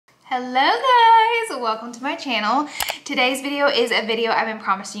Hello guys, welcome to my channel. Today's video is a video I've been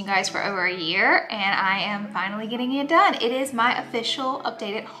promising you guys for over a year and I am finally getting it done. It is my official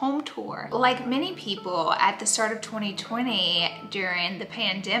updated home tour. Like many people at the start of 2020 during the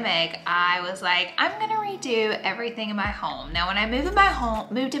pandemic, I was like, I'm gonna redo everything in my home. Now when I moved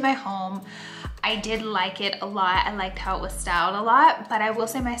in my home, I did like it a lot. I liked how it was styled a lot, but I will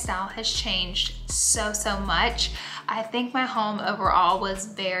say my style has changed so much. I think my home overall was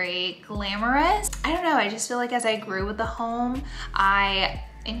very glamorous. I don't know, I just feel like as I grew with the home, I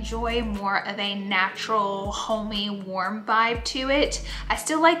enjoy more of a natural, homey, warm vibe to it. I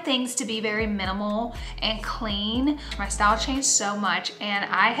still like things to be very minimal and clean. My style changed so much and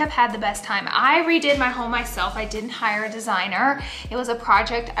I have had the best time. I redid my home myself. I didn't hire a designer. It was a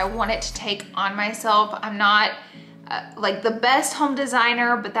project I wanted to take on myself. I'm not like the best home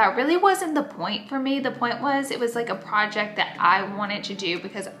designer, but that really wasn't the point for me. The point was it was like a project that I wanted to do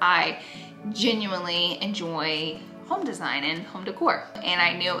because I genuinely enjoy home design and home decor. And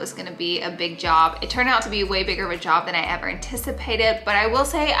I knew it was gonna be a big job. It turned out to be way bigger of a job than I ever anticipated, but I will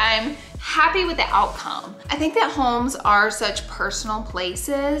say I'm happy with the outcome. I think that homes are such personal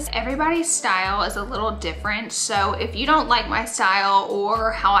places. Everybody's style is a little different. So if you don't like my style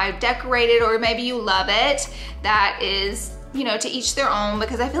or how I decorated, or maybe you love it, that is, you know, to each their own,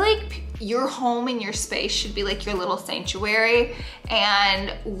 because I feel like your home and your space should be like your little sanctuary,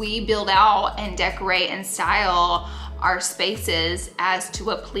 and we build out and decorate and style our spaces as to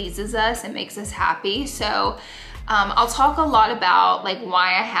what pleases us and makes us happy. So I'll talk a lot about like why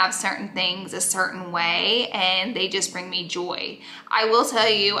I have certain things a certain way and they just bring me joy. I will tell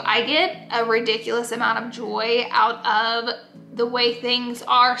you, I get a ridiculous amount of joy out of the way things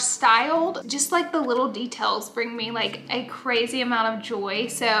are styled. Just like the little details bring me like a crazy amount of joy.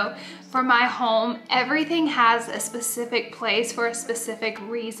 So for my home, everything has a specific place for a specific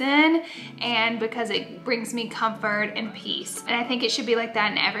reason, and because it brings me comfort and peace. And I think it should be like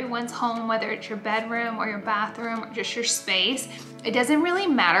that in everyone's home, whether it's your bedroom or your bathroom or just your space. It doesn't really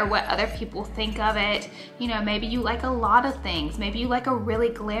matter what other people think of it. You know, maybe you like a lot of things. Maybe you like a really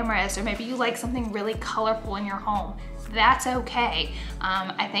glamorous, or maybe you like something really colorful in your home. That's okay.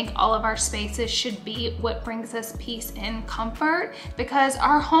 I think all of our spaces should be what brings us peace and comfort, because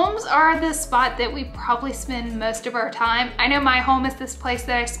our homes are the spot that we probably spend most of our time. I know my home is this place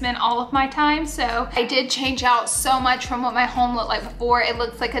that I spend all of my time, so I did change out so much from what my home looked like before. It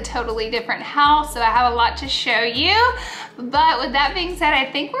looks like a totally different house, so I have a lot to show you. But with that being said,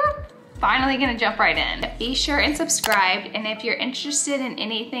 I think we're finally gonna jump right in. Be sure and subscribe, and if you're interested in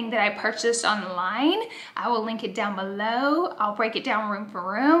anything that I purchased online, I will link it down below. I'll break it down room for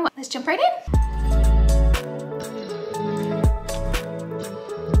room. Let's jump right in.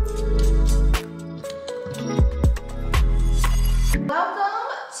 Welcome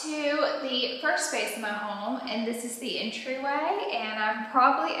to the first space in my home, and this is the entryway, and I'm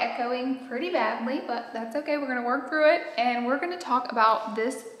probably echoing pretty badly, but that's okay. We're gonna work through it, and we're gonna talk about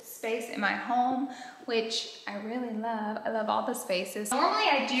this space in my home, which I really love. I love all the spaces. Normally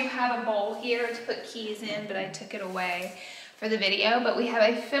I do have a bowl here to put keys in, but I took it away for the video. But we have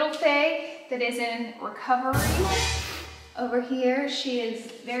a fiddle fig that is in recovery over here. She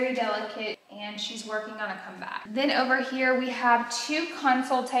is very delicate and she's working on a comeback. Then over here we have two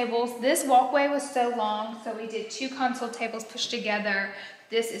console tables. This walkway was so long, so we did two console tables pushed together.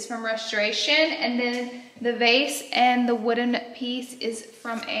 This is from restoration, and then the vase and the wooden piece is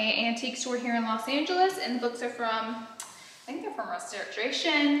from an antique store here in Los Angeles, and the books are from, I think they're from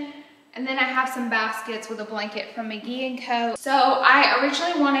restoration. And then I have some baskets with a blanket from McGee & Co. So I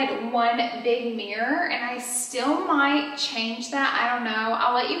originally wanted one big mirror, and I still might change that. I don't know.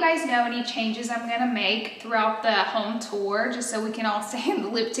 I'll let you guys know any changes I'm gonna make throughout the home tour, just so we can all stay in the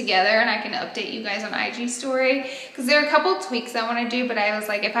loop together and I can update you guys on IG story. Because there are a couple tweaks I wanna do, but I was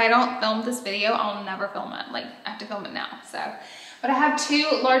like, if I don't film this video, I'll never film it. Like, I have to film it now, so. But I have two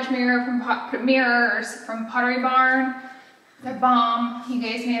large mirrors from Pottery Barn. They're bomb. You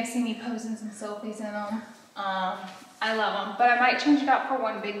guys may have seen me posing some selfies in them. I love them, but I might change it out for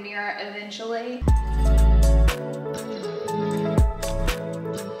one big mirror eventually.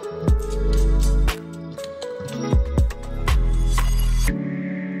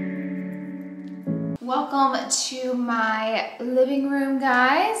 Welcome to my living room,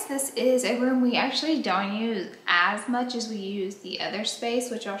 guys. This is a room we actually don't use as much as we use the other space,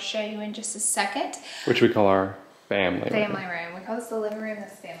 which I'll show you in just a second. Which we call our family room. We call this the living room,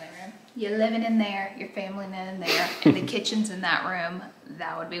 this family room. You're living in there, your family in there, and the kitchen's in that room.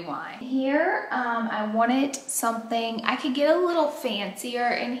 That would be why. Here, I wanted something, I could get a little fancier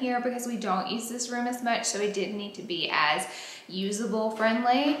in here because we don't use this room as much, so it didn't need to be as usable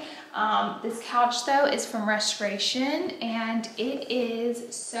friendly. This couch though is from Restoration and it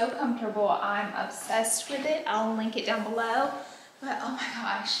is so comfortable. I'm obsessed with it. I'll link it down below. But oh my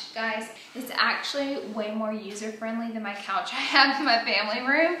gosh, guys, it's actually way more user-friendly than my couch I have in my family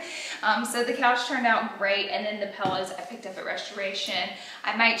room. So the couch turned out great, and then the pillows I picked up at Restoration.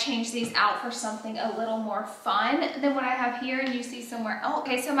 I might change these out for something a little more fun than what I have here and use these somewhere else.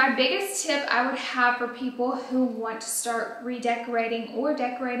 Okay, so my biggest tip I would have for people who want to start redecorating or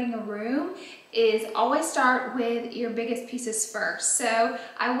decorating a room is always start with your biggest pieces first. So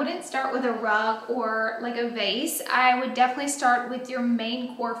I wouldn't start with a rug or like a vase. I would definitely start with your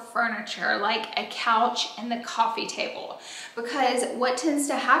main core furniture, like a couch and the coffee table. Because what tends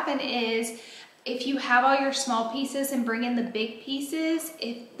to happen is if you have all your small pieces and bring in the big pieces,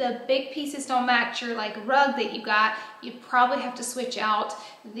 if the big pieces don't match your like rug that you got, you probably have to switch out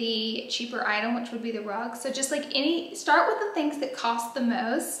the cheaper item, which would be the rug. So just like start with the things that cost the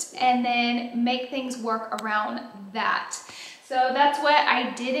most and then make things work around that. So that's what I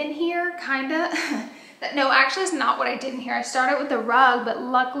did in here, kinda. No, actually it's not what I did in here. I started with the rug, but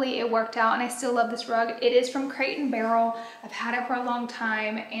luckily it worked out and I still love this rug. It is from Crate & Barrel. I've had it for a long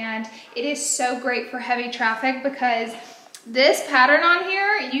time and it is so great for heavy traffic because this pattern on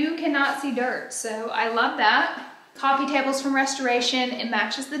here, you cannot see dirt. So I love that. Coffee tables from Restoration. It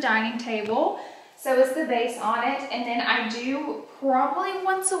matches the dining table. So is the vase on it. And then I do probably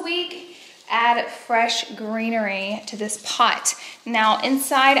once a week add fresh greenery to this pot. Now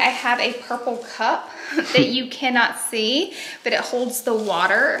inside I have a purple cup that you cannot see, but it holds the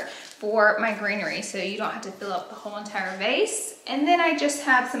water for my greenery, so you don't have to fill up the whole entire vase. And then I just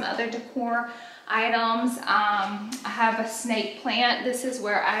have some other decor items. I have a snake plant. This is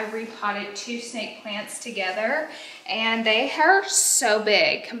where I repotted 2 snake plants together, and they are so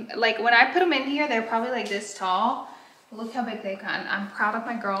big. Like when I put them in here, they're probably like this tall. Look how big they've gotten. I'm proud of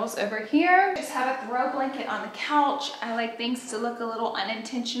my girls. Over here, just have a throw blanket on the couch. I like things to look a little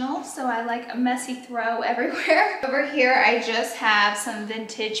unintentional, so I like a messy throw everywhere. Over here, I just have some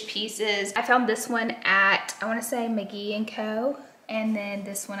vintage pieces. I found this one at, I wanna say McGee & Co. And then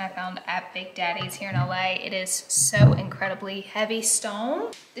this one I found at Big Daddy's here in LA. It is so incredibly heavy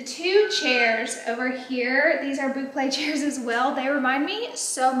stone. The 2 chairs over here, these are boucle chairs as well. They remind me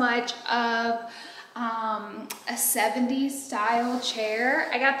so much of a 70s style chair.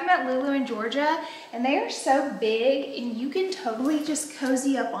 I got them at Lulu in Georgia and they are so big and you can totally just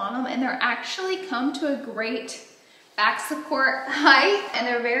cozy up on them, and they're actually come to a great back support height and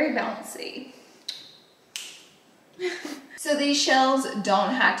they're very bouncy. So these shelves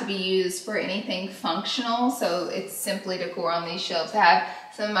don't have to be used for anything functional, so it's simply decor on these shelves. I have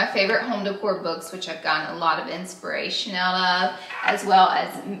some of my favorite home decor books, which I've gotten a lot of inspiration out of, as well as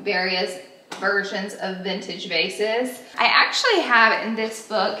various versions of vintage vases. I actually have in this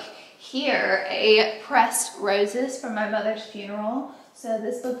book here a pressed roses from my mother's funeral. So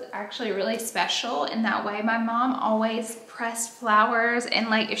this book's actually really special in that way. My mom always pressed flowers, and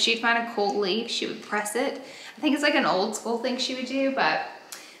like if she'd find a cool leaf, she would press it. I think it's like an old school thing she would do, but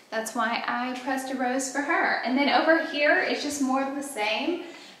that's why I pressed a rose for her. And then over here, it's just more of the same.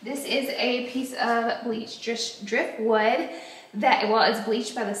 This is a piece of bleached driftwood that, well, it's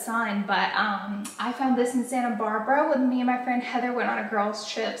bleached by the sun, but I found this in Santa Barbara when me and my friend Heather went on a girls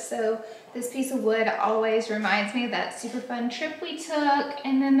trip. So this piece of wood always reminds me of that super fun trip we took.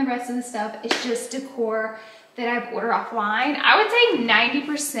 And then the rest of the stuff is just decor that I've ordered offline. I would say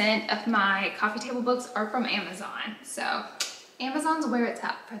 90% of my coffee table books are from Amazon. So Amazon's where it's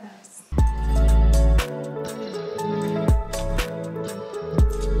at for those.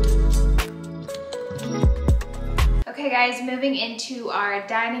 Okay guys, moving into our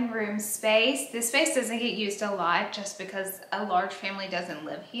dining room space. This space doesn't get used a lot just because a large family doesn't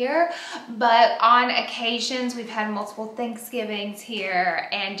live here, but on occasions we've had multiple Thanksgivings here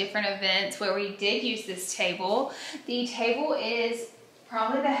and different events where we did use this table. The table is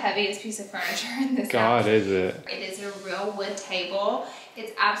probably the heaviest piece of furniture in this house. Is it? It is a real wood table.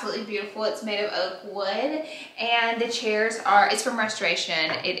 It's absolutely beautiful. It's made of oak wood, and the chairs are, it's from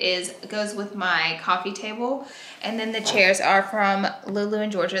Restoration. It goes with my coffee table. And then the chairs are from Lulu in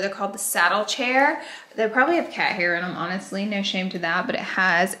Georgia. They're called the saddle chair. They probably have cat hair in them, honestly, no shame to that, but it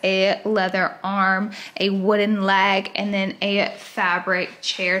has a leather arm, a wooden leg, and then a fabric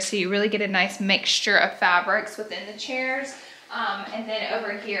chair. So you really get a nice mixture of fabrics within the chairs. And then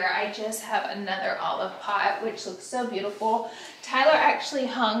over here, I just have another olive pot, which looks so beautiful. Tyler actually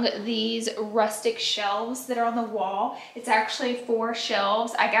hung these rustic shelves that are on the wall. It's actually 4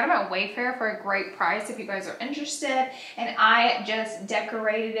 shelves. I got them at Wayfair for a great price if you guys are interested. And I just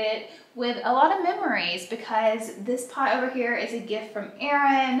decorated it with a lot of memories because this pot over here is a gift from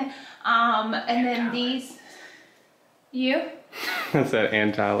Aaron. And then Tyler. These, you? I said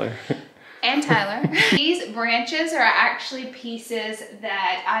and Tyler. And Tyler. These branches are actually pieces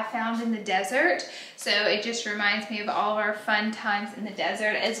that I found in the desert. So it just reminds me of all of our fun times in the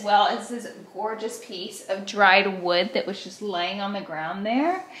desert, as well as this gorgeous piece of dried wood that was just laying on the ground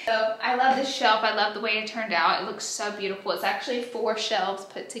there. So I love this shelf. I love the way it turned out. It looks so beautiful. It's actually 4 shelves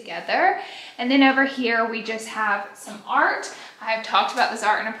put together. And then over here, we just have some art. I've talked about this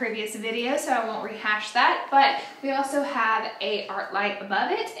art in a previous video, so I won't rehash that, but we also have a art light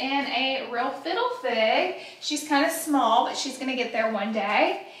above it and a real fiddle fig. She's kind of small, but she's gonna get there one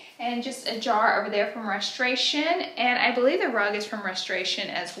day. And just a jar over there from Restoration, and I believe the rug is from Restoration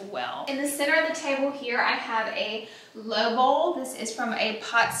as well. In the center of the table here, I have a low bowl. This is from a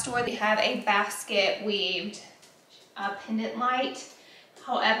pot store. They have a basket weaved pendant light.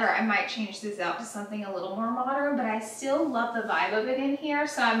 However, I might change this out to something a little more modern, but I still love the vibe of it in here,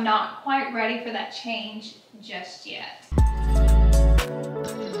 so I'm not quite ready for that change just yet.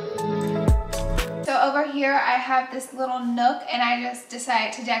 So over here, I have this little nook, and I just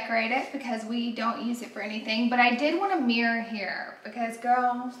decided to decorate it because we don't use it for anything, but I did want a mirror here because,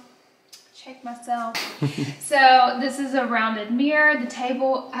 girl, check myself. So this is a rounded mirror. The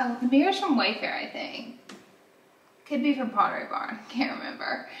table, oh, the mirror's from Wayfair, I think. Could be from Pottery Barn, can't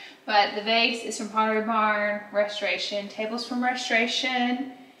remember. But the vase is from Pottery Barn, Restoration. Table's from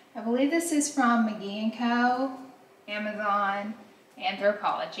Restoration. I believe this is from McGee & Co, Amazon,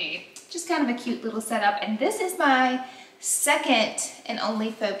 Anthropologie. Just kind of a cute little setup. And this is my second and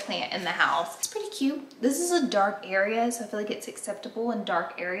only faux plant in the house. It's pretty cute. This is a dark area, so I feel like it's acceptable in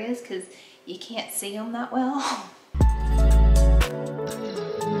dark areas because you can't see them that well.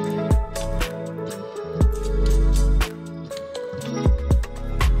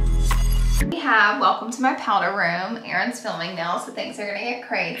 Welcome to my powder room. Aaron's filming now, so things are gonna get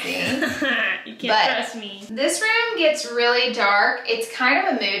crazy. You can't trust me. This room gets really dark. It's kind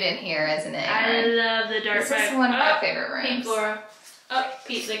of a mood in here, isn't it, Aaron? I love the dark This is one of my favorite rooms. Pink Flora. Oh,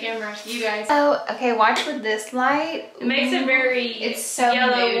 Pete, the camera. You guys. Oh, okay, watch with this light. It makes it very it's so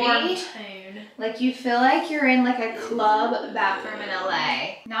yellow, moody. warm tone. Like you feel like you're in like a club bathroom in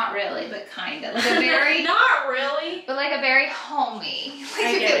LA. Not really, but kind of. Like a very... Not really. But like a very homey. Like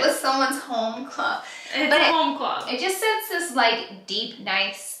I if get it was someone's home club. It's a home club. It just sets this like deep,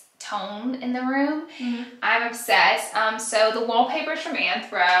 nice tone in the room. Mm-hmm. I'm obsessed. So the wallpaper's from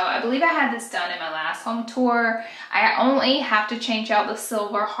Anthro. I believe I had this done in my last home tour. I only have to change out the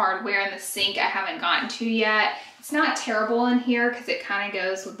silver hardware in the sink I haven't gotten to yet. It's not terrible in here because it kind of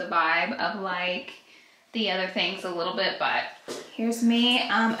goes with the vibe of like the other things a little bit, but here's me.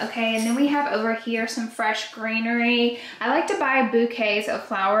 Okay, and then we have over here some fresh greenery. I like to buy bouquets of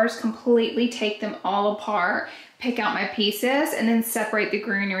flowers, completely take them all apart, pick out my pieces, and then separate the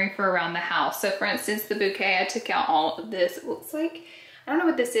greenery for around the house. So for instance, the bouquet, I took out all of this. It looks like, I don't know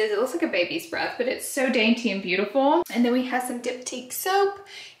what this is. It looks like a baby's breath, but it's so dainty and beautiful. And then we have some Teak soap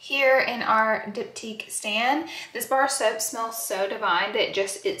here in our Teak stand. This bar soap smells so divine that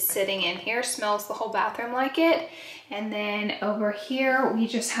just it's sitting in here, smells the whole bathroom like it. And then over here, we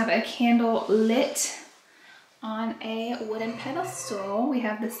just have a candle lit on a wooden pedestal. We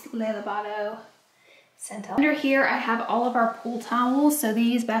have this Le Lavado scent. Under here, I have all of our pool towels. So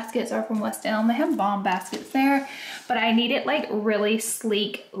these baskets are from West Elm. They have bomb baskets there, but I needed like really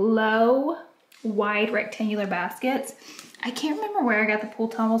sleek, low, wide rectangular baskets. I can't remember where I got the pool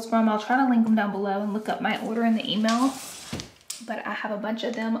towels from. I'll try to link them down below and look up my order in the email. But I have a bunch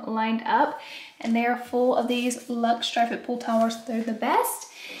of them lined up and they are full of these Luxe striped pool towels. They're the best.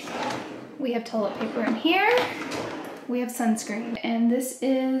 We have toilet paper in here. We have sunscreen. And this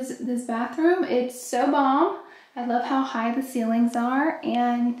is this bathroom. It's so bomb. I love how high the ceilings are.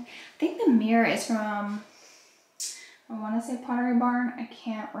 And I think the mirror is from, I want to say Pottery Barn. I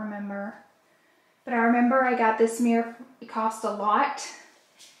can't remember. But I remember I got this mirror, it cost a lot.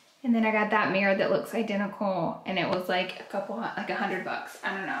 And then I got that mirror that looks identical and it was like a couple, like $100.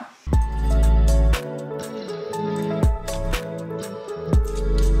 I don't know.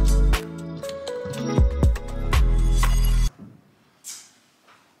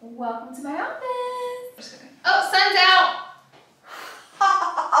 Welcome to my office. Oh, sun's out.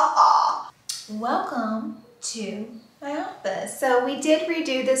 Welcome to my office. about this. So we did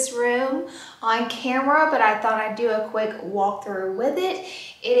redo this room on camera, but I thought I'd do a quick walkthrough with it.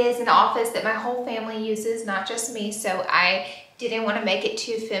 It is an office that my whole family uses, not just me, so I didn't want to make it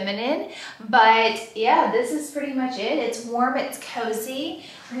too feminine. But yeah, this is pretty much it. It's warm, it's cozy.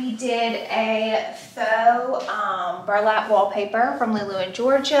 We did a faux burlap wallpaper from Lulu in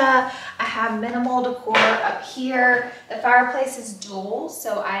Georgia. I have minimal decor up here. The fireplace is dual,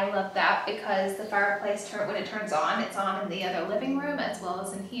 so I love that because the fireplace, when it turns on, it's on in the other living room as well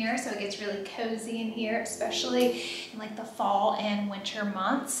as in here. So it gets really cozy in here, especially in like the fall and winter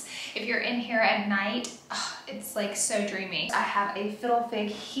months. If you're in here at night, it's like so dreamy. I have a fiddle fig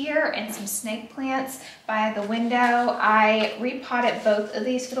here and some snake plants by the window. I repotted both of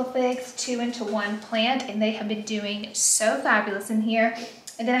these fiddle figs 2 into 1 plant, and they have been doing so fabulous in here.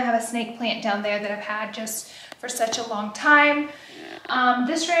 And then I have a snake plant down there that I've had just for such a long time.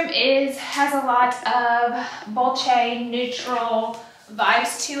 This room has a lot of Bolche neutral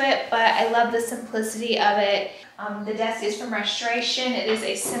vibes to it, but I love the simplicity of it. The desk is from Restoration. It is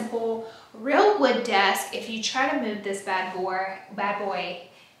a simple real wood desk. If you try to move this bad boy,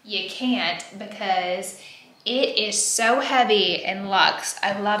 you can't because it is so heavy and luxe.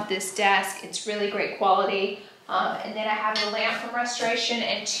 I love this desk. It's really great quality. And then I have the lamp from Restoration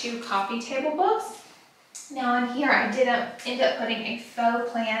and 2 coffee table books. Now in here, I did end up putting a faux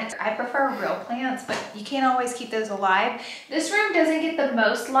plant. I prefer real plants, but you can't always keep those alive. This room doesn't get the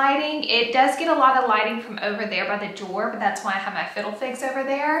most lighting. It does get a lot of lighting from over there by the door, but that's why I have my fiddle figs over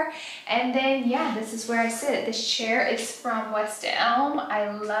there. And then, yeah, this is where I sit. This chair is from West Elm.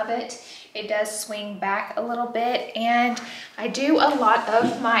 I love it. It does swing back a little bit, and I do a lot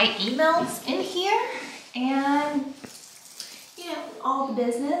of my emails in here and, you know, all the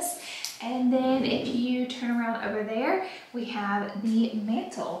business. And then if you turn around over there, we have the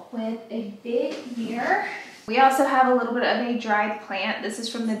mantle with a big mirror. We also have a little bit of a dried plant. This is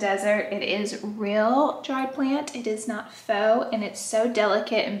from the desert. It is real dried plant. It is not faux, and it's so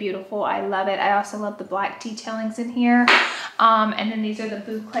delicate and beautiful. I love it. I also love the black detailings in here. And then these are the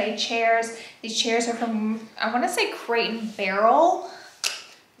boucle chairs. These chairs are from, I want to say Crate and Barrel.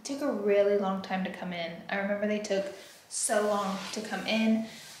 It took a really long time to come in. I remember they took so long to come in.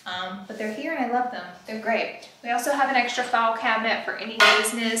 But they're here and I love them. They're great. We also have an extra file cabinet for any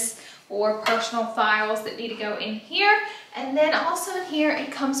business or personal files that need to go in here. And then also in here,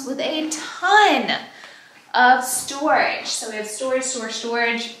 it comes with a ton of storage. So we have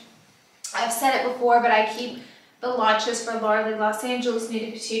storage. I've said it before, but I keep the launches for Larlees, Los Angeles,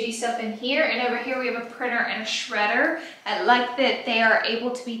 Nudie Patootie stuff in here. And over here we have a printer and a shredder. I like that they are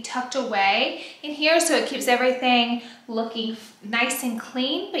able to be tucked away in here, so it keeps everything looking nice and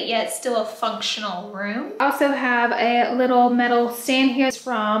clean, but yet still a functional room. I also have a little metal stand here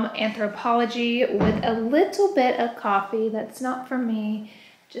from Anthropology with a little bit of coffee. That's not for me.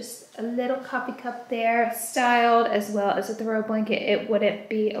 Just a little coffee cup there, styled, as well as a throw blanket. It wouldn't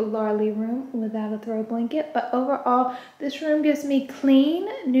be a Larlees room without a throw blanket, but overall, this room gives me clean,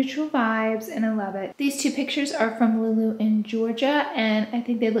 neutral vibes, and I love it. These 2 pictures are from Lulu in Georgia, and I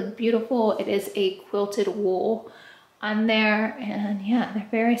think they look beautiful. It is a quilted wool on there, and yeah, they're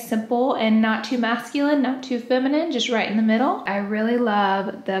very simple and not too masculine, not too feminine, just right in the middle. I really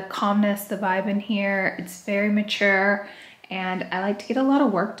love the calmness, the vibe in here. It's very mature. And I like to get a lot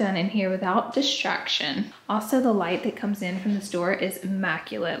of work done in here without distraction. Also, the light that comes in from this door is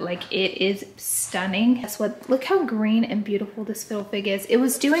immaculate. Like, it is stunning. Look how green and beautiful this fiddle fig is. It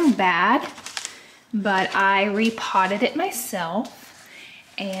was doing bad, but I repotted it myself.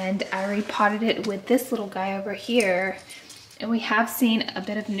 And I repotted it with this little guy over here. And we have seen a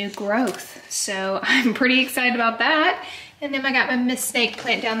bit of new growth. So I'm pretty excited about that. And then I got my Miss Snake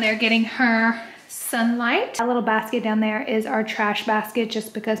plant down there getting her sunlight. That little basket down there is our trash basket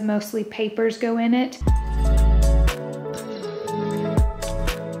just because mostly papers go in it.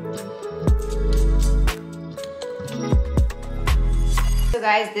 So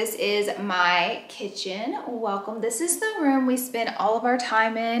guys, this is my kitchen. Welcome. This is the room we spend all of our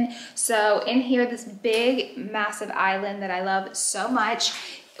time in. So in here, this big, massive island that I love so much.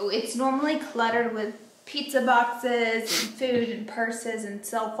 It's normally cluttered with pizza boxes and food and purses and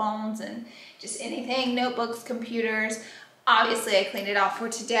cell phones and just anything, notebooks, computers. Obviously I cleaned it off for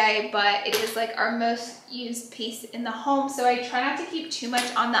today, but it is like our most used piece in the home. So I try not to keep too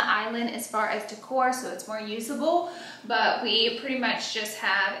much on the island as far as decor, so it's more usable. But we pretty much just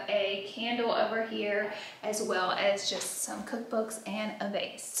have a candle over here as well as just some cookbooks and a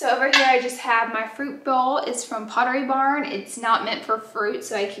vase. So over here I just have my fruit bowl. It's from Pottery Barn. It's not meant for fruit,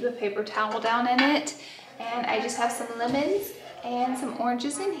 so I keep a paper towel down in it. And I just have some lemons and some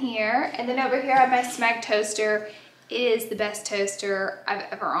oranges in here. And then over here I have my Smeg toaster. It is the best toaster I've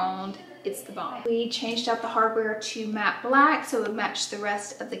ever owned. It's the bomb. We changed out the hardware to matte black so it would match the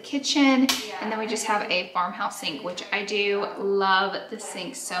rest of the kitchen. And then we just have a farmhouse sink, which I do love the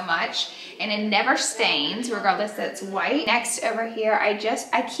sink so much. And it never stains, regardless that it's white. Next over here,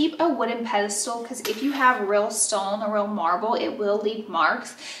 I keep a wooden pedestal because if you have real stone or real marble, it will leave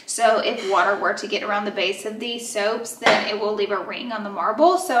marks. So if water were to get around the base of these soaps, then it will leave a ring on the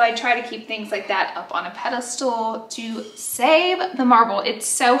marble. So I try to keep things like that up on a pedestal to save the marble. It's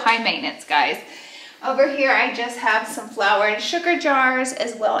so high maintenance, guys. Over here I just have some flour and sugar jars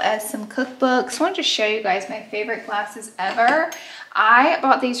as well as some cookbooks. I want to just show you guys my favorite glasses ever. I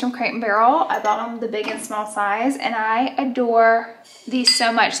bought these from Crate and Barrel. I bought them the big and small size and I adore these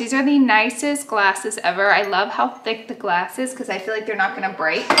so much. These are the nicest glasses ever. I love how thick the glass is because I feel like they're not going to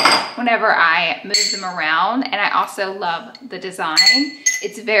break whenever I move them around. And I also love the design.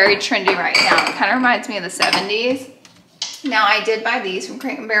 It's very trendy right now. It kind of reminds me of the 70s. Now I did buy these from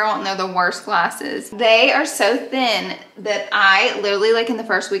Crate and Barrel and they're the worst glasses. They are so thin that I literally, like in the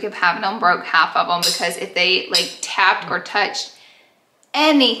first week of having them, broke half of them because if they like tapped or touched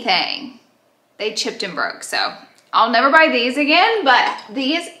anything, they chipped and broke. So I'll never buy these again, but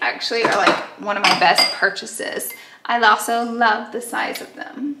these actually are like one of my best purchases. I also love the size of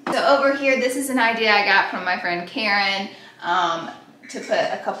them. So over here, this is an idea I got from my friend Karen. To put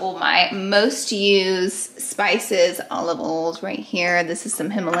a couple of my most used spices, olive oils right here. This is some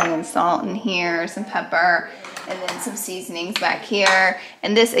Himalayan salt in here, some pepper, and then some seasonings back here.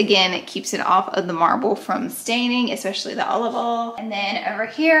 And this again, it keeps it off of the marble from staining, especially the olive oil. And then over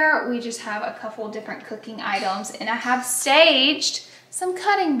here, we just have a couple different cooking items and I have staged some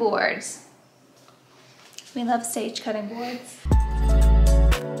cutting boards. We love staged cutting boards.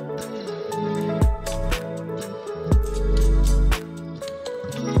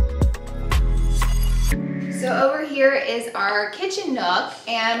 So over here is our kitchen nook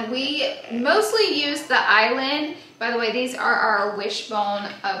and we mostly use the island. By the way, these are our wishbone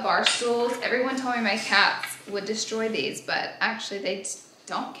bar stools. Everyone told me my cats would destroy these, but actually they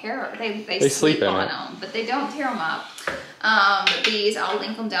don't care. They sleep on them, but they don't tear them up. These, I'll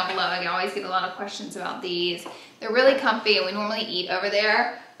link them down below. I always get a lot of questions about these. They're really comfy and we normally eat over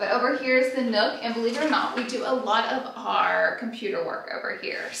there. But over here is the nook, and believe it or not, we do a lot of our computer work over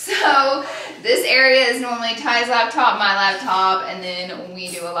here. So this area is normally Ty's laptop, my laptop, and then we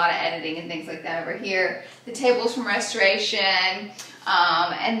do a lot of editing and things like that over here. The table's from Restoration,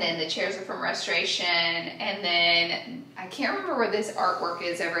 and then the chairs are from Restoration, and then I can't remember where this artwork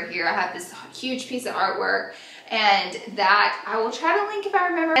is over here. I have this huge piece of artwork. And that I will try to link if I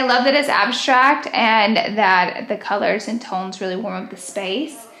remember. I love that it's abstract and that the colors and tones really warm up the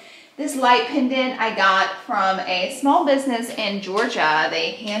space. This light pendant I got from a small business in Georgia.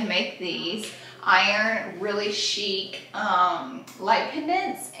 They hand make these iron, really chic light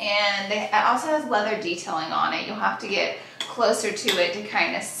pendants. And it also has leather detailing on it. You'll have to get closer to it to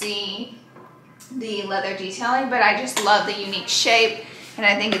kind of see the leather detailing. But I just love the unique shape. And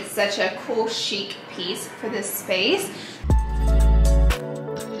I think it's such a cool, chic piece for this space.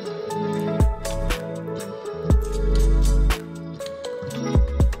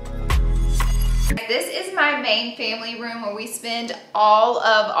 This is my main family room where we spend all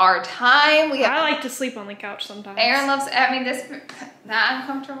of our time. I like to sleep on the couch sometimes. Aaron loves, I mean, that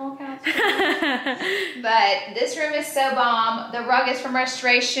uncomfortable couch. But this room is so bomb. The rug is from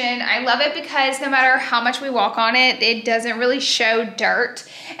Restoration. I love it because no matter how much we walk on it, it doesn't really show dirt.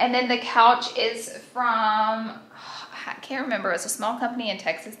 And then the couch is from, I can't remember, it was a small company in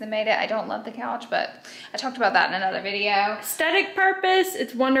Texas that made it. I don't love the couch, but I talked about that in another video. Aesthetic purpose,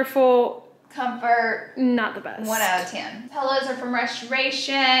 it's wonderful. Comfort, not the best. 1 out of 10. Pillows are from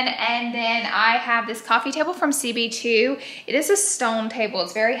Restoration, and then I have this coffee table from CB2. It is a stone table.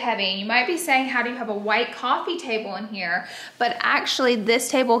 It's very heavy, and you might be saying, how do you have a white coffee table in here? But actually, this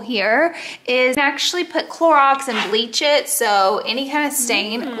table here is actually put Clorox and bleach it, so any kind of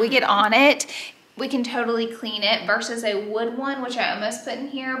stain we get on it, we can totally clean it, versus a wood one, which I almost put in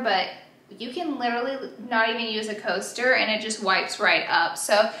here, but you can literally not even use a coaster and it just wipes right up.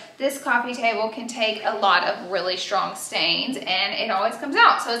 So this coffee table can take a lot of really strong stains and it always comes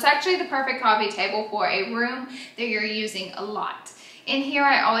out. So it's actually the perfect coffee table for a room that you're using a lot. In here,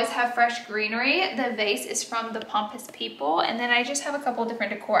 I always have fresh greenery. The vase is from the Pompous People. And then I just have a couple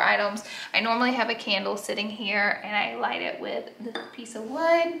different decor items. I normally have a candle sitting here and I light it with this piece of wood.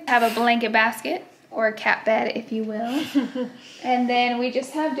 I have a blanket basket, or a cat bed, if you will. And then we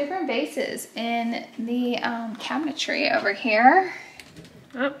just have different vases in the cabinetry over here.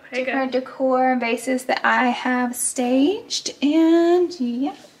 Oh, hey, different decor vases that I have staged, and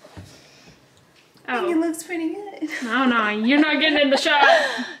yeah. I think it looks pretty good. No, you're not getting in the shot.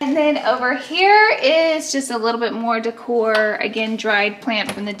 And then over here is just a little bit more decor. Again, dried plant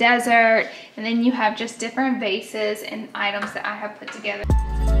from the desert. And then you have just different vases and items that I have put together.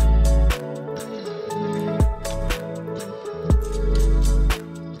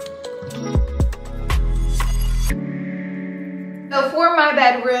 So for my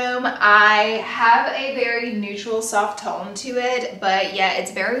bedroom, I have a very neutral, soft tone to it, but yeah,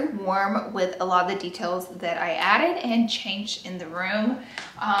 it's very warm with a lot of the details that I added and changed in the room.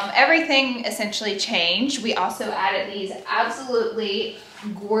 Everything essentially changed. We also added these absolutely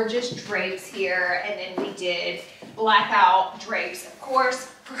gorgeous drapes here, and then we did blackout drapes, of course,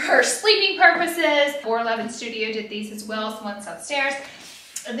 for sleeping purposes. 411 Studio did these as well, so one's downstairs.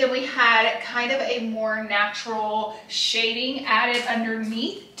 And then we had kind of a more natural shading added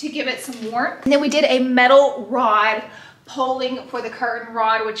underneath to give it some warmth. And then we did a metal rod pulling for the curtain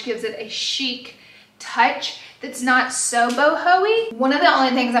rod, which gives it a chic touch that's not so boho-y. One of the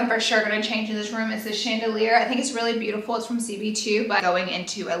only things I'm for sure gonna change in this room is the chandelier. I think it's really beautiful. It's from CB2, but going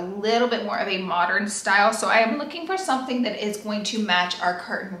into a little bit more of a modern style. So I am looking for something that is going to match our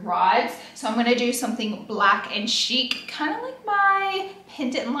curtain rods. So I'm gonna do something black and chic, kind of like my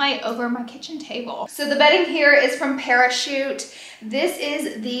pendant light over my kitchen table. So the bedding here is from Parachute. This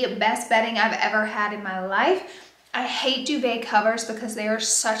is the best bedding I've ever had in my life. I hate duvet covers because they are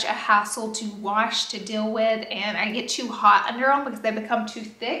such a hassle to wash, to deal with, and I get too hot under them because they become too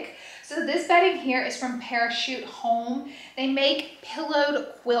thick. So this bedding here is from Parachute Home. They make pillowed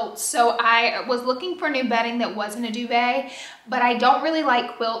quilts. So I was looking for new bedding that wasn't a duvet, but I don't really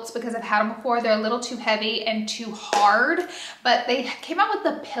like quilts because I've had them before. They're a little too heavy and too hard, but they came out with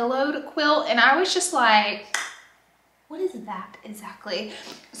the pillowed quilt, and I was just like, what is that exactly?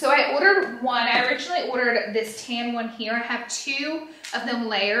 So I ordered one. I originally ordered this tan one here. I have two of them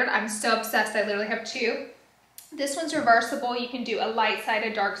layered. I'm so obsessed. I literally have two. This one's reversible. You can do a light side,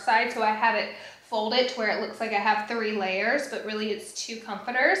 a dark side. So I have it folded to where it looks like I have 3 layers, but really it's 2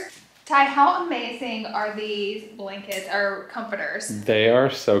 comforters. Ty, how amazing are these blankets or comforters? They are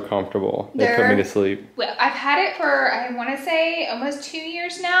so comfortable. They put me to sleep. Well, I've had it for, I want to say, almost 2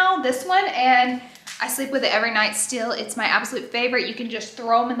 years now, this one, and I sleep with it every night still. It's my absolute favorite. You can just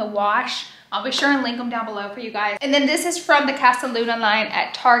throw them in the wash. I'll be sure and link them down below for you guys. And then this is from the Casa Luna line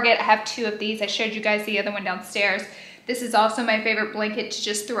at Target. I have 2 of these. I showed you guys the other one downstairs. This is also my favorite blanket to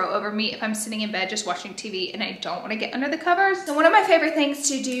just throw over me if I'm sitting in bed just watching TV and I don't want to get under the covers. So one of my favorite things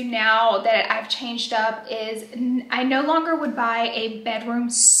to do now that I've changed up is I no longer would buy a bedroom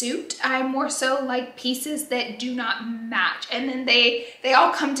suit. I more so like pieces that do not match, and then they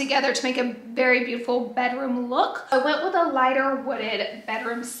all come together to make a very beautiful bedroom look. I went with a lighter wooded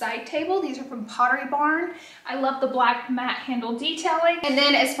bedroom side table. These are from Pottery Barn. I love the black matte handle detailing. And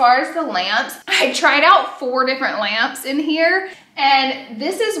then as far as the lamps, I tried out 4 different lamps in here, and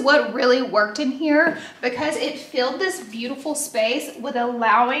this is what really worked in here because it filled this beautiful space with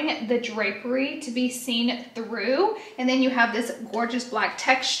allowing the drapery to be seen through, and then you have this gorgeous black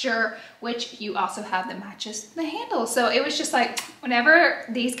texture which you also have that matches the handle. So it was just like whenever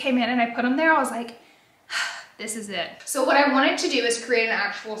these came in and I put them there, I was like, this is it. So what I wanted to do is create an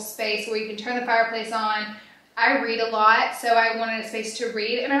actual space where you can turn the fireplace on. I read a lot, so I wanted a space to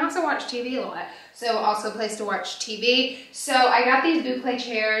read, and I also watch TV a lot, so also a place to watch TV. So I got these boucle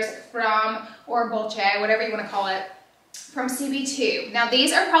chairs from, or bolche, whatever you want to call it, from CB2. Now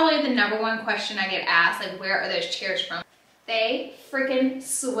these are probably the #1 question I get asked, like where are those chairs from? They freaking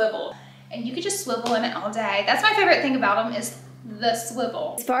swivel, and you could just swivel in it all day. That's my favorite thing about them is the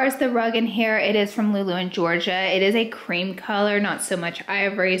swivel. As far as the rug in here, it is from Lulu in Georgia. It is a cream color, not so much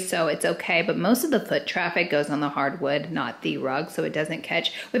ivory, so it's okay, but most of the foot traffic goes on the hardwood, not the rug, so it doesn't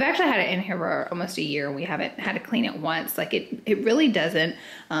catch. We've actually had it in here for almost a year. We haven't had to clean it once. Like it really doesn't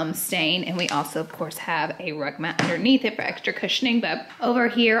stain, and we also of course have a rug mat underneath it for extra cushioning. But over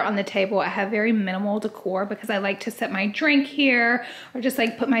here on the table, I have very minimal decor because I like to set my drink here or just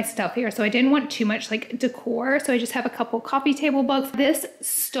like put my stuff here, so I didn't want too much like decor, so I just have a couple coffee table books. This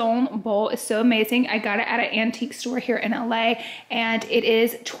stone bowl is so amazing. I got it at an antique store here in LA, and it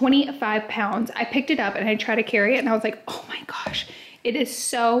is 25 pounds. I picked it up and I tried to carry it, and I was like, oh my gosh, it is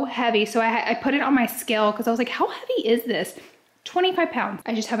so heavy. So I put it on my scale because I was like, how heavy is this? 25 pounds.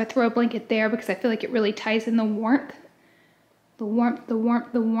 I just have a throw blanket there because I feel like it really ties in the warmth. The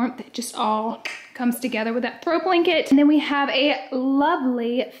warmth, it just all comes together with that throw blanket. And then we have a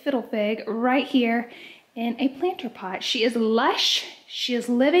lovely fiddle fig right here in a planter pot. She is lush, she is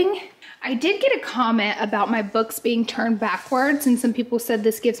living. I did get a comment about my books being turned backwards, and some people said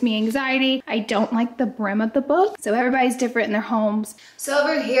this gives me anxiety. I don't like the brim of the book, so everybody's different in their homes. So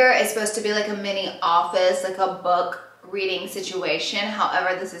over here is supposed to be like a mini office, like a book reading situation.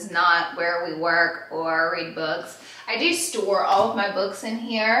 However, this is not where we work or read books. I do store all of my books in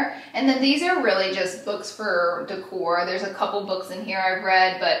here, and then these are really just books for decor. There's a couple books in here I've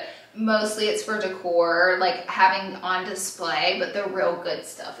read, but mostly it's for decor, like having on display, but the real good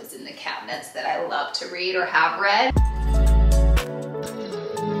stuff is in the cabinets that I love to read or have read.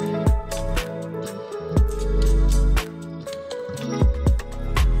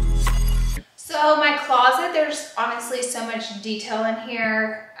 So my closet, there's honestly so much detail in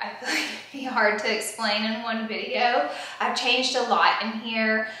here. I feel like it'd be hard to explain in one video. I've changed a lot in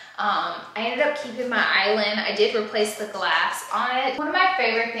here. I ended up keeping my island. I did replace the glass on it. One of my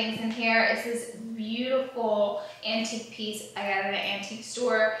favorite things in here is this beautiful antique piece I got at an antique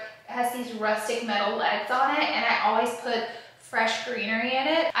store. It has these rustic metal legs on it, and I always put fresh greenery in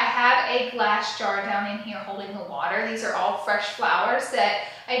it. I have a glass jar down in here holding the water. These are all fresh flowers that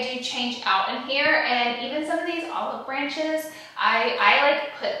I do change out in here, and even some of these olive branches, I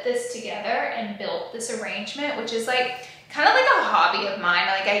like put this together and built this arrangement, which is like kind of like a hobby of mine.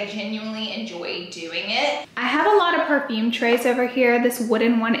 Like I genuinely enjoy doing it. I have a lot of perfume trays over here. This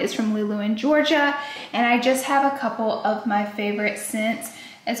wooden one is from Lulu in Georgia, and I just have a couple of my favorite scents,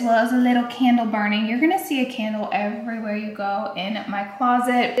 as well as a little candle burning. You're gonna see a candle everywhere you go in my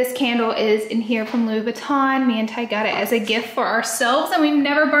closet. This candle is in here from Louis Vuitton. Me and Ty got it as a gift for ourselves, and we've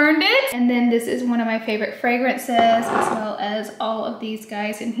never burned it. And then this is one of my favorite fragrances, as well as all of these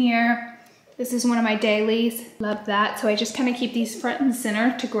guys in here. This is one of my dailies. Love that. So I just kind of keep these front and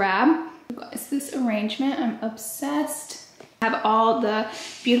center to grab. It's this arrangement. I'm obsessed. I have all the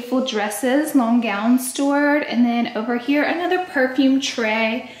beautiful dresses, long gowns stored, and then over here another perfume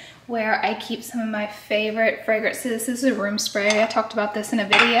tray where I keep some of my favorite fragrances. This is a room spray. I talked about this in a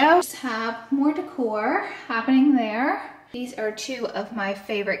video. Just have more decor happening there. These are two of my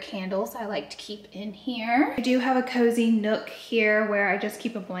favorite candles I like to keep in here. I do have a cozy nook here where I just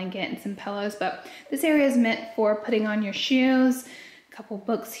keep a blanket and some pillows, but this area is meant for putting on your shoes. Couple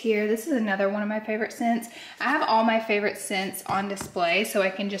books here. This is another one of my favorite scents. I have all my favorite scents on display so I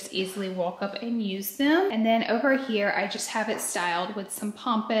can just easily walk up and use them. And then over here, I just have it styled with some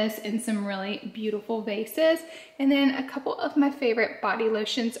pampas and some really beautiful vases. And then a couple of my favorite body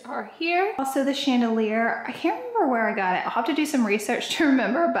lotions are here. Also the chandelier. I can't remember where I got it. I'll have to do some research to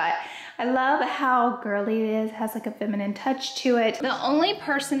remember, but I love how girly it is. It has like a feminine touch to it. The only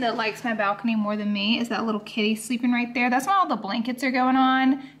person that likes my balcony more than me is that little kitty sleeping right there. That's when all the blankets are going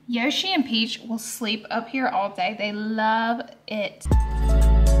on. Yoshi and Peach will sleep up here all day. They love it.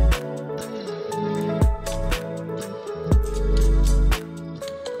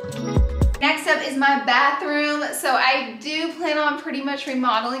 Next up is my bathroom. So I do plan on pretty much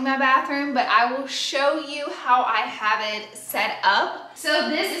remodeling my bathroom, but I will show you how I have it set up. So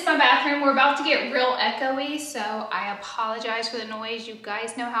this is my bathroom. We're about to get real echoey, so I apologize for the noise. You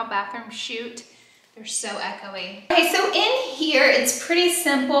guys know how bathrooms shoot. They're so echoey. Okay, so in here, it's pretty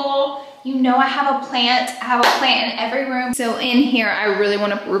simple. You know I have a plant. I have a plant in every room. So in here, I really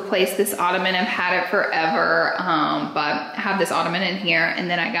want to replace this ottoman. I've had it forever, but I have this ottoman in here. And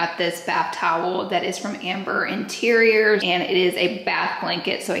then I got this bath towel that is from Amber Interiors, and it is a bath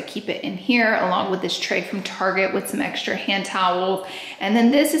blanket. So I keep it in here along with this tray from Target with some extra hand towels. And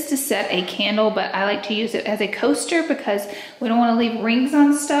then this is to set a candle, but I like to use it as a coaster because we don't want to leave rings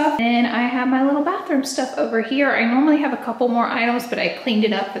on stuff. And I have my little bathroom stuff over here. I normally have a couple more items, but I cleaned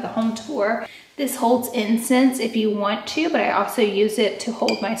it up for the home tour. This holds incense if you want to, but I also use it to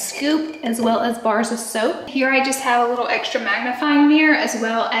hold my scoop as well as bars of soap. Here I just have a little extra magnifying mirror as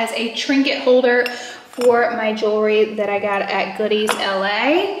well as a trinket holder for my jewelry that I got at Goodies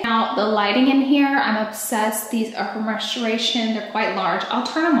LA. Now the lighting in here, I'm obsessed. These are from Restoration. They're quite large. I'll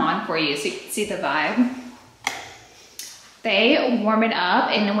turn them on for you so you can see the vibe. They warm it up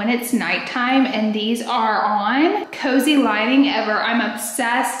and when it's nighttime and these are on, cozy lighting ever. I'm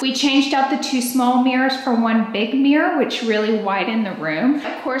obsessed. We changed out the 2 small mirrors for 1 big mirror, which really widened the room.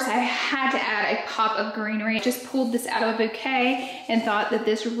 Of course, I had to add a pop of greenery. I just pulled this out of a bouquet and thought that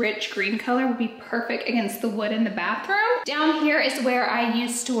this rich green color would be perfect against the wood in the bathroom. Down here is where I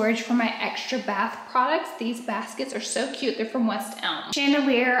use storage for my extra bath products. These baskets are so cute. They're from West Elm.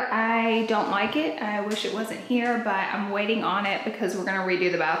 Chandelier, I don't like it. I wish it wasn't here, but I'm waiting on it because we're gonna redo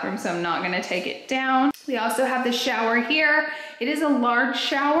the bathroom, so I'm not gonna take it down. We also have the shower here. It is a large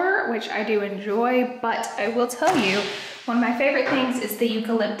shower, which I do enjoy, but I will tell you, One of my favorite things is the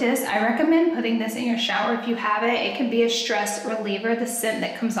eucalyptus. I recommend putting this in your shower if you have it. It can be a stress reliever, the scent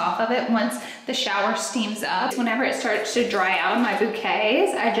that comes off of it once the shower steams up. Whenever it starts to dry out in my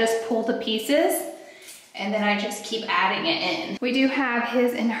bouquets, I just pull the pieces and then I just keep adding it in. We do have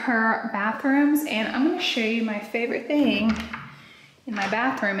his and her bathrooms, and I'm gonna show you my favorite thing in my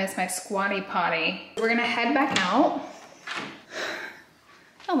bathroom is my squatty potty. We're gonna head back out.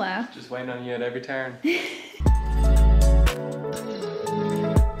 Hello. Just waiting on you at every turn.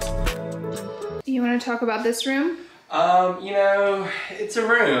 You wanna talk about this room? You know, it's a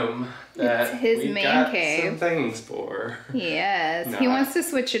room that it's his man cave. Some things for. Yes, No, he wants to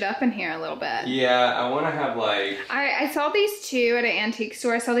switch it up in here a little bit. Yeah, I want to have like. I saw these two at an antique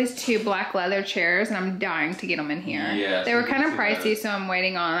store. I saw these two black leather chairs, and I'm dying to get them in here. Yeah, they were kind of pricey, so I'm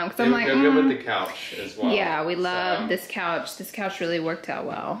waiting on them because They I'm would like, go good with the couch as well. Yeah, we love this couch. This couch really worked out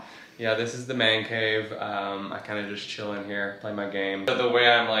well. Yeah, this is the man cave. I kind of just chill in here, play my game. So the way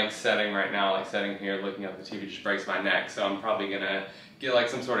I'm like setting right now, like sitting here looking at the TV just breaks my neck. So I'm probably gonna get like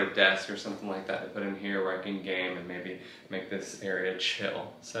some sort of desk or something like that to put in here where I can game and maybe make this area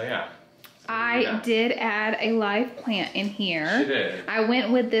chill. So yeah. I did add a live plant in here. She did. I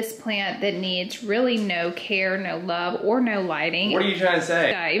went with this plant that needs really no care, no love, or no lighting. What are you trying to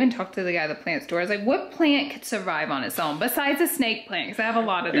say? I even talked to the guy at the plant store. I was like, what plant could survive on its own besides a snake plant? Because I have a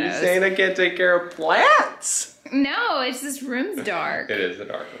lot of those. You're saying I can't take care of plants? No, it's this room's dark. It is a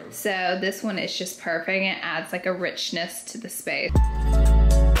dark room. So this one is just perfect. It adds like a richness to the space.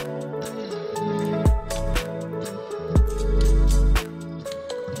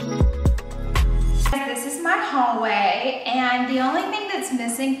 This is my hallway, and the only thing that's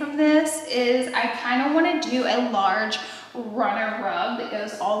missing from this is I kind of want to do a large runner rug that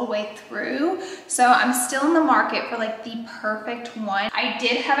goes all the way through. So I'm still in the market for like the perfect one. I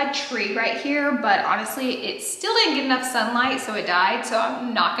did have a tree right here, but honestly it still didn't get enough sunlight, so it died. So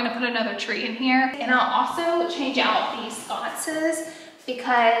I'm not gonna put another tree in here. And I'll also change out these sconces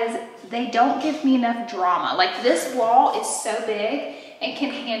because they don't give me enough drama. Like this wall is so big and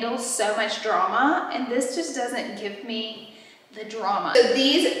can handle so much drama, and this just doesn't give me the drama. So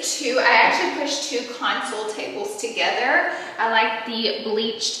these two, I actually pushed two console tables together. I like the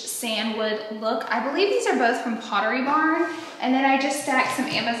bleached sandwood look. I believe these are both from Pottery Barn. And then I just stacked some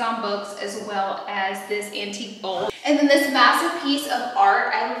Amazon books as well as this antique bowl. And then this massive piece of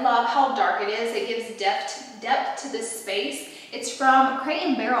art. I love how dark it is. It gives depth to this space. It's from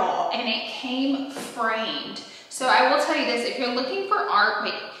Crate & Barrel, and it came framed. So I will tell you this, if you're looking for art,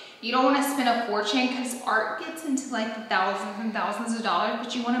 like, you don't want to spend a fortune because art gets into like the thousands and thousands of dollars,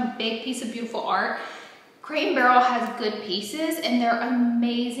 but you want a big piece of beautiful art. Crate & Barrel has good pieces and they're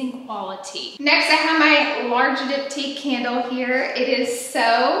amazing quality. Next, I have my large Teak candle here. It is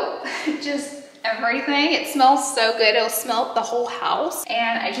so just everything. It smells so good. It'll smell the whole house.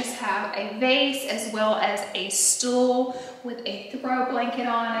 And I just have a vase as well as a stool with a throw blanket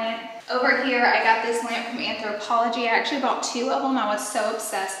on it. Over here, I got this lamp from Anthropologie. I actually bought two of them. I was so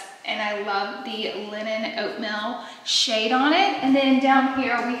obsessed, and I love the linen oatmeal shade on it. And then down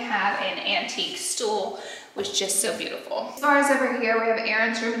here, we have an antique stool, which is just so beautiful. As far as over here, we have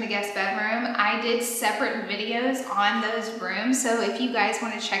Aaron's room and the guest bedroom. I did separate videos on those rooms, so if you guys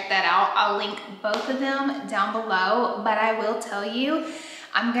want to check that out, I'll link both of them down below. But I will tell you,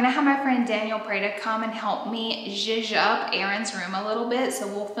 I'm gonna have my friend Daniel Prada come and help me zhuzh up Aaron's room a little bit, so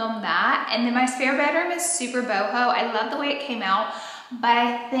we'll film that. And then my spare bedroom is super boho. I love the way it came out, but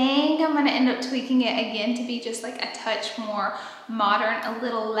I think I'm gonna end up tweaking it again to be just like a touch more modern, a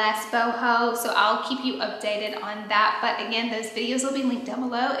little less boho. So I'll keep you updated on that. But again, those videos will be linked down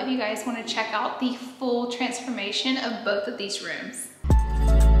below if you guys wanna check out the full transformation of both of these rooms.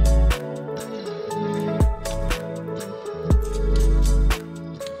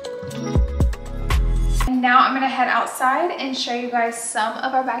 Now I'm gonna head outside and show you guys some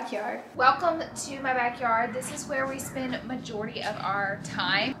of our backyard. Welcome to my backyard. This is where we spend majority of our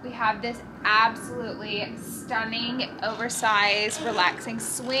time. We have this absolutely stunning, oversized, relaxing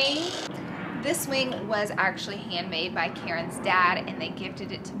swing. This swing was actually handmade by Karen's dad, and they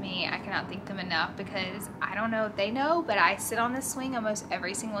gifted it to me. I cannot thank them enough because I don't know if they know, but I sit on this swing almost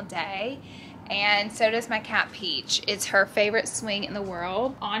every single day. And so does my cat Peach. It's her favorite swing in the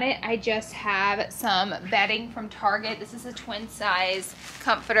world. On it, I just have some bedding from Target. This is a twin size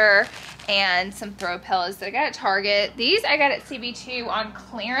comforter and some throw pillows that I got at Target. These I got at CB2 on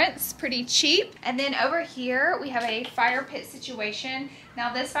clearance, pretty cheap. And then over here, we have a fire pit situation.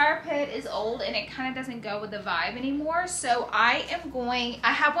 Now this fire pit is old and it kind of doesn't go with the vibe anymore. So I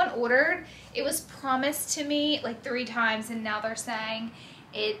have one ordered. It was promised to me like 3 times, and now they're saying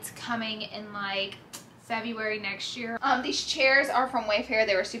it's coming in like February next year. These chairs are from Wayfair.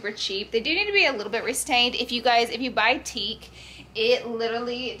 They were super cheap. They do need to be a little bit restained. If you buy Teak,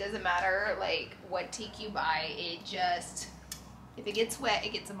 it doesn't matter like what Teak you buy. If it gets wet,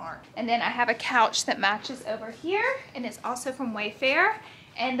 it gets a mark. And then I have a couch that matches over here, and it's also from Wayfair,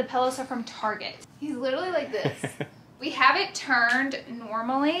 and the pillows are from Target. He's literally like this. We have it turned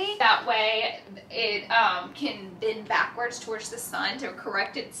normally. That way it can bend backwards towards the sun to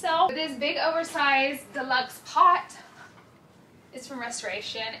correct itself. This big oversized deluxe pot is from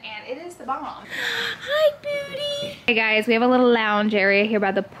Restoration, and it is the bomb. Hi, booty. Hey guys, we have a little lounge area here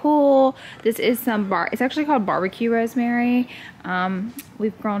by the pool. This is it's actually called barbecue rosemary.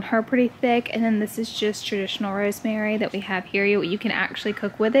 We've grown her pretty thick, and then this is just traditional rosemary that we have here. You can actually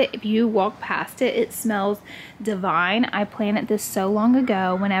cook with it. If you walk past it, it smells divine. I planted this so long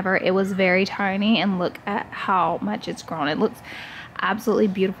ago whenever it was very tiny, and look at how much it's grown. It looks absolutely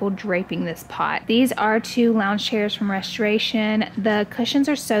beautiful draping this pot. These are 2 lounge chairs from Restoration. The cushions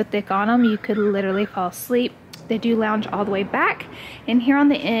are so thick on them you could literally fall asleep. They do lounge all the way back. And here on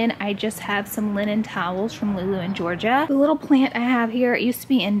the end, I just have some linen towels from Lulu in Georgia. The little plant I have here, it used to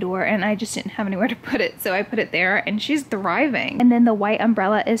be indoor, and I just didn't have anywhere to put it, so I put it there, and she's thriving. And then the white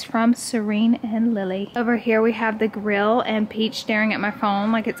umbrella is from Serene and Lily. Over here we have the grill, and Peach staring at my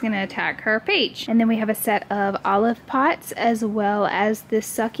phone like it's gonna attack her. Peach. And then we have a set of olive pots, as well as this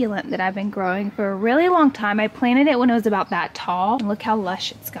succulent that I've been growing for a really long time. I planted it when it was about that tall, and look how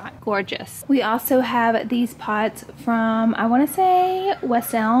lush it's got. Gorgeous. We also have these pots from, I want to say,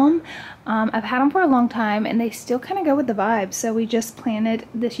 West Elm. I've had them for a long time, and they still kind of go with the vibe, so we just planted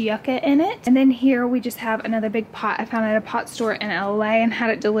this yucca in it. And then here we just have another big pot I found at a pot store in LA and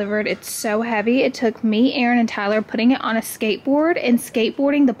had it delivered. It's so heavy. It took me, Aaron, and Tyler putting it on a skateboard and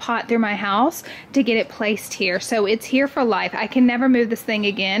skateboarding the pot through my house to get it placed here. So it's here for life. I can never move this thing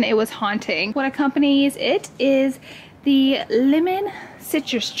again. It was haunting. What accompanies it is the lemon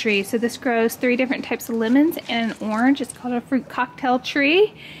citrus tree. So this grows 3 different types of lemons and an orange. It's called a fruit cocktail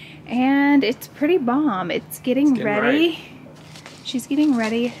tree, and it's pretty bomb. It's getting ready. Right. She's getting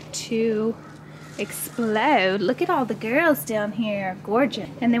ready to explode. Look at all the girls down here. Gorgeous.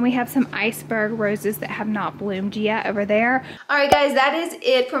 And then we have some iceberg roses that have not bloomed yet over there. Alright guys, that is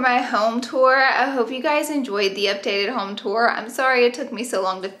it for my home tour. I hope you guys enjoyed the updated home tour. I'm sorry it took me so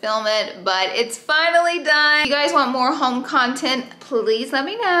long to film it, but it's finally done. If you guys want more home content, please let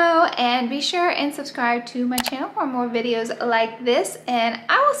me know, and be sure and subscribe to my channel for more videos like this, and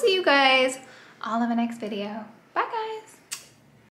I will see you guys all in my next video. Bye guys.